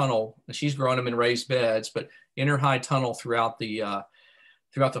high tunnel. She's growing them in raised beds, but in her high tunnel throughout the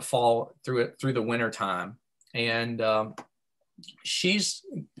fall, through the winter time. And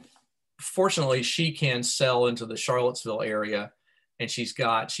fortunately she can sell into the Charlottesville area, and she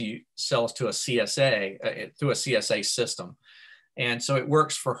sells to a CSA through a CSA system. And so it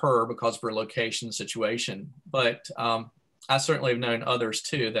works for her because of her location situation. But I certainly have known others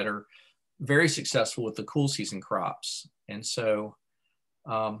too that are very successful with the cool season crops. And so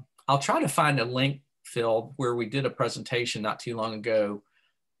I'll try to find a link, Phil, where we did a presentation not too long ago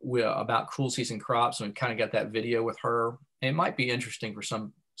about cool season crops, and we kind of got that video with her. And it might be interesting for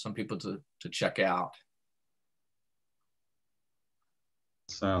some people to check out.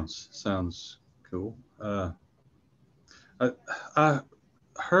 Sounds cool. I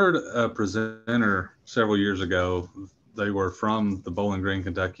heard a presenter several years ago. They were from the Bowling Green,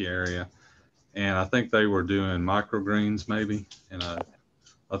 Kentucky area, and I think they were doing microgreens maybe. And I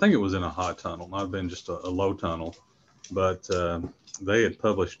think it was in a hot tunnel. Might have been just a low tunnel, but they had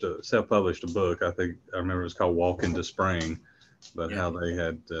self-published a book. I remember it was called Walk into Spring, but how they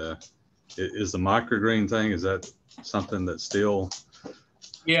had is the microgreen thing, is that something that's still?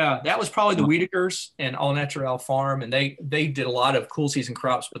 Yeah, that was probably the Wiedekers and All Natural Farm, and they did a lot of cool season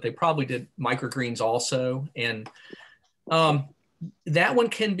crops, but they probably did microgreens also. And that one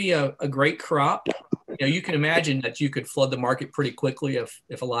can be a great crop you can imagine that you could flood the market pretty quickly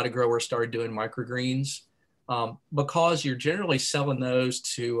if a lot of growers started doing microgreens, because you're generally selling those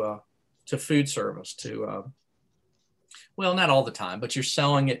to food service, well, not all the time, but you're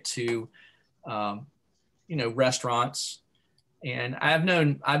selling it to restaurants. And I've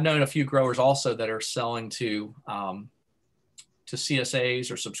known a few growers also that are selling to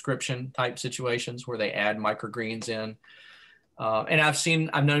CSAs or subscription type situations where they add microgreens in. And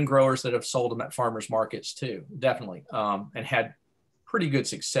I've known growers that have sold them at farmers markets too, definitely, and had pretty good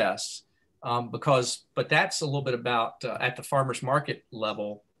success. But that's a little bit about at the farmers market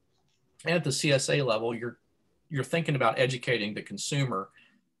level and at the CSA level, you're thinking about educating the consumer.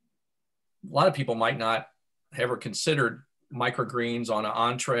 A lot of people might not have ever considered microgreens on an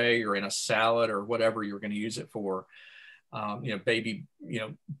entree or in a salad or whatever you're going to use it for. Baby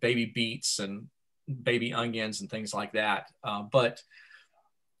beets and baby onions and things like that. But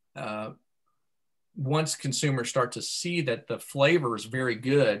once consumers start to see that the flavor is very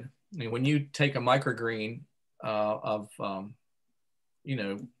good, I mean, when you take a microgreen of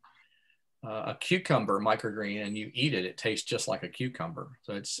a cucumber microgreen and you eat it, it tastes just like a cucumber.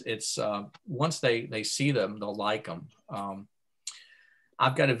 So it's once they see them, they'll like them.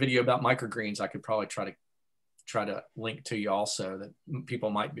 I've got a video about microgreens I could probably try to link to you also that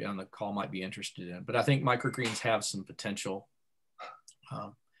people might be on the call might be interested in. But I think microgreens have some potential.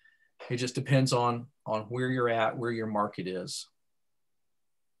 It just depends on where you're at, where your market is.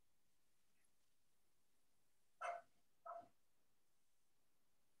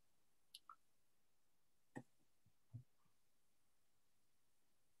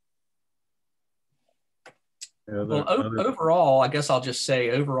 Well, overall, I guess I'll just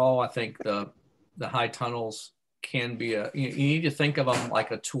say overall, I think the high tunnels can be you need to think of them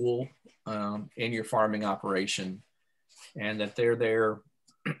like a tool in your farming operation, and that they're there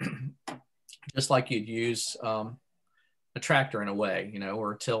just like you'd use a tractor in a way,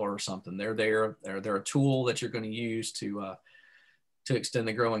 or a tiller or something. They're there. They're a tool that you're going to use to extend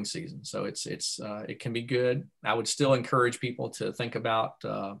the growing season. So it can be good. I would still encourage people to think about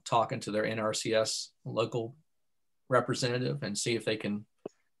talking to their NRCS local representative and see if they can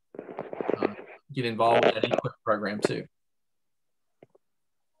get involved with that input program too.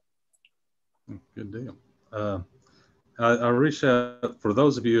 Good deal. I reached out for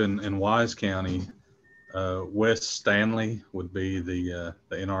those of you in Wise County. Wes Stanley would be the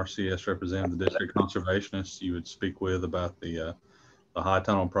NRCS representative, the district conservationist you would speak with about the high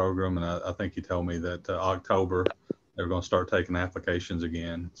tunnel program, and I think he told me that October they're going to start taking applications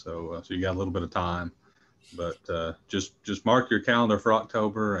again. So you got a little bit of time. But just mark your calendar for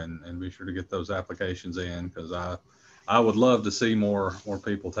October and be sure to get those applications in, because I would love to see more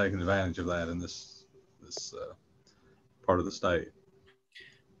people taking advantage of that in this part of the state.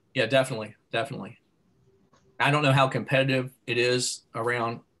 Yeah, definitely. I don't know how competitive it is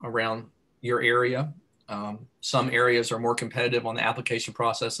around your area. Some areas are more competitive on the application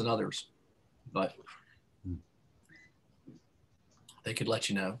process than others, but they could let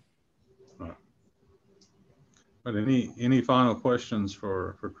you know. But any final questions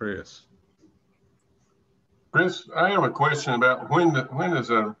for Chris? Chris, I have a question about when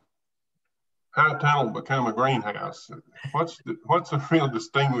does a high tunnel become a greenhouse? What's the real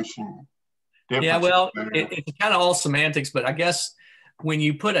distinguishing difference? Yeah, well, it's kind of all semantics, but I guess when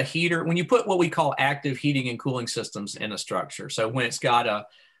you put what we call active heating and cooling systems in a structure, so when it's got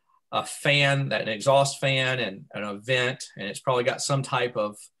a fan, an exhaust fan and a vent, and it's probably got some type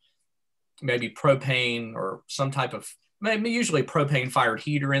of maybe propane or some type of, maybe usually propane fired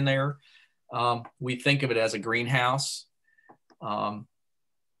heater in there. We think of it as a greenhouse.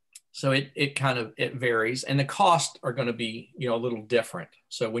 So it varies, and the costs are going to be, a little different.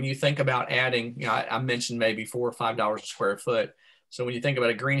 So when you think about adding, I mentioned maybe $4 or $5 a square foot. So when you think about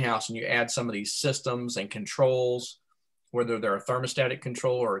a greenhouse and you add some of these systems and controls, whether they're a thermostatic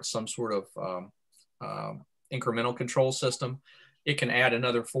control or it's some sort of incremental control system, it can add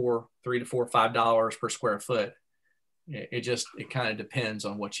another $3 to $5 per square foot. It kind of depends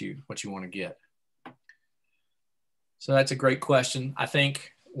on what you want to get. So that's a great question. I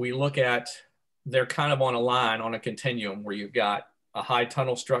think we look at, they're kind of on a line, on a continuum, where you've got a high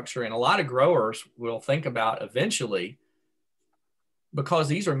tunnel structure, and a lot of growers will think about eventually, because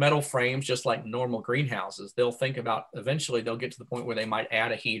these are metal frames just like normal greenhouses, they'll think about eventually they'll get to the point where they might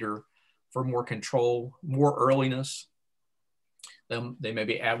add a heater for more control, more earliness. They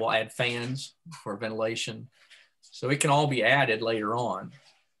maybe will add fans for ventilation. So it can all be added later on.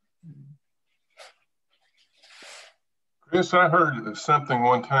 Chris, I heard of something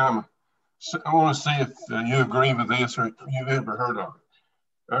one time. I want to see if you agree with this or if you've ever heard of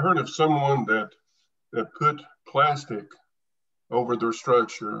it. I heard of someone that that put plastic over their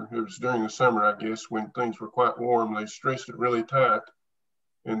structure. It was during the summer, I guess, when things were quite warm. They stressed it really tight.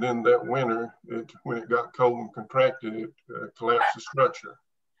 And then that winter, when it got cold and contracted, it collapsed the structure.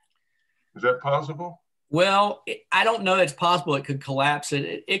 Is that possible? Well, I don't know it's possible it could collapse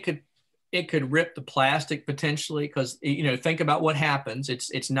it. It could rip the plastic potentially, because, you know, think about what happens.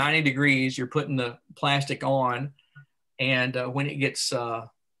 It's 90 degrees. You're putting the plastic on, and when it gets,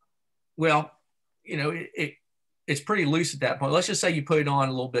 well, you know, it's pretty loose at that point. Let's just say you put it on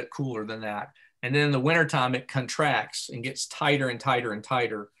a little bit cooler than that. And then in the wintertime, it contracts and gets tighter and tighter and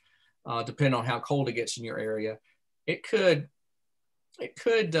tighter, depending on how cold it gets in your area. It could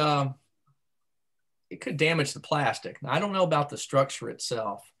damage the plastic. Now, I don't know about the structure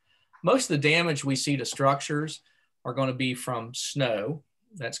itself. Most of the damage we see to structures are going to be from snow.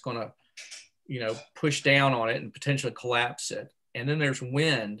 That's going to, you know, push down on it and potentially collapse it. And then there's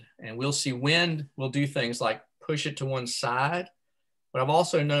wind, and we'll see wind will do things like push it to one side. But I've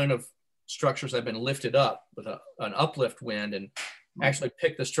also known of structures that have been lifted up with an uplift wind and actually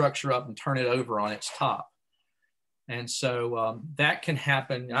pick the structure up and turn it over on its top. And so that can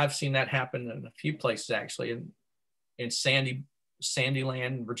happen. I've seen that happen in a few places, actually, in sandy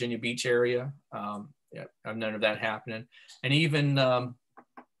land, Virginia Beach area. Yeah, I've known of that happening. And even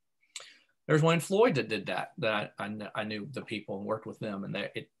there's one in Floyd that did that I knew the people and worked with them, and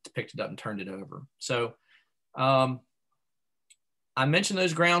it picked it up and turned it over. So I mentioned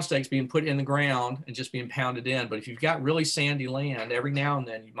those ground stakes being put in the ground and just being pounded in. But if you've got really sandy land, every now and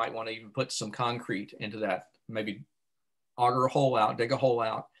then you might want to even put some concrete into that, maybe auger a hole out, dig a hole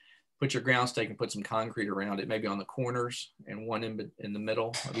out, put your ground stake and put some concrete around it, maybe on the corners and one in the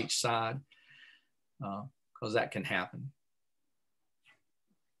middle of each side, because that can happen.